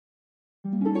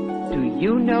Do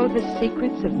you know the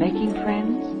secrets of making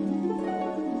friends?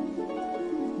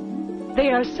 They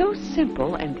are so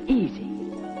simple and easy.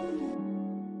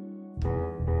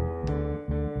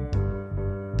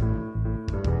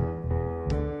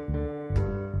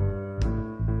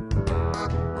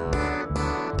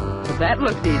 That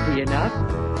looks easy enough.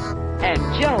 And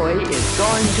Joey is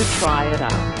going to try it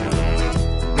out.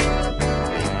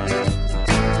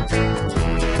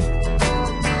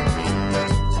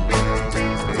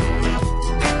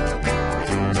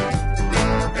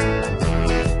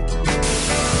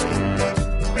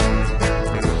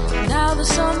 Now the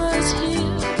summer's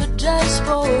here, but just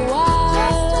for a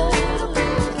while.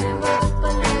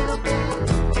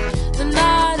 The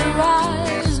night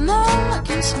arrives, now I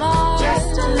can smile.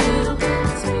 Just a little bit,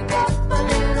 speak up a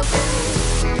little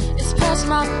bit. It's past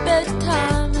my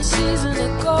bedtime, a season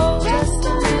ago. Just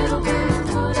a little bit,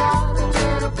 put out a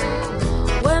little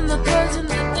bit. When the birds and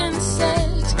the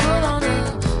insects put on a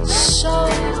show.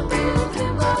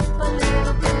 Give up a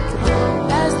little bit.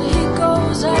 As the heat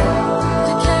goes up,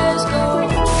 the cares go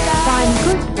down. Find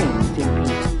good things in people.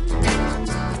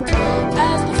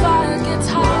 As the fire gets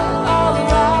hot all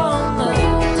around the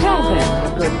Tell town. them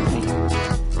a good thing.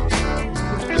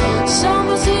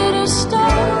 Summer's here to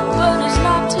start, but it's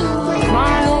not too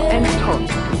Smile late and talk.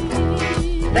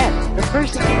 That's the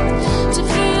first thing. to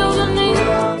feel the need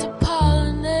to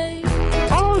pollinate.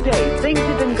 All day, things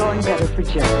have been going better for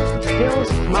Joey. Still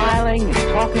smiling and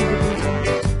talking to people,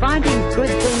 finding good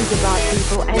things about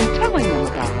people and telling them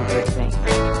about the good things.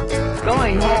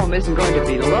 Going home isn't going to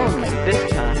be lonely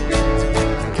this time.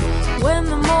 When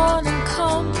the morning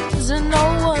comes and no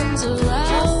one's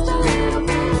around,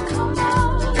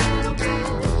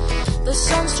 the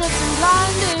sun stretching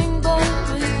blinding, but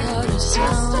without a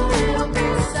sound.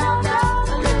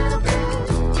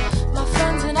 My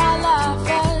friends and I laugh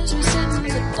as we sit in the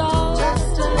dark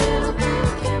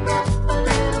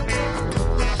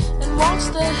and watch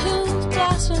the hills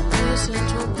blossom near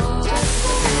Central Park.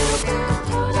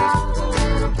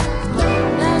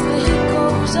 And as the heat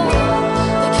goes up,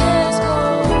 the cares go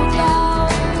down.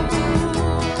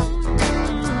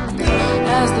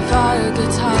 As the fire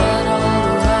gets hot all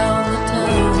around the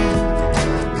town.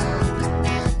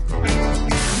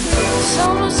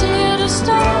 Summer's here to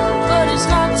start, but it's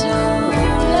not too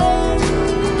late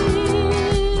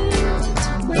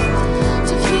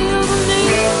to feel the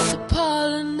need to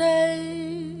pollinate.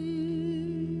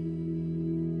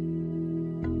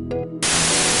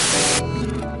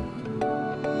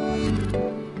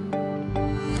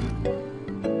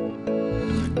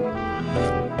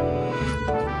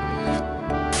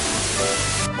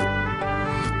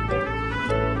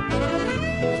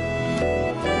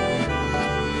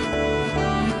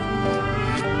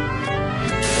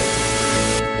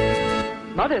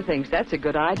 Mother thinks that's a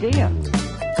good idea.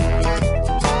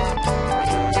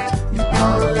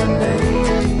 Pollinate.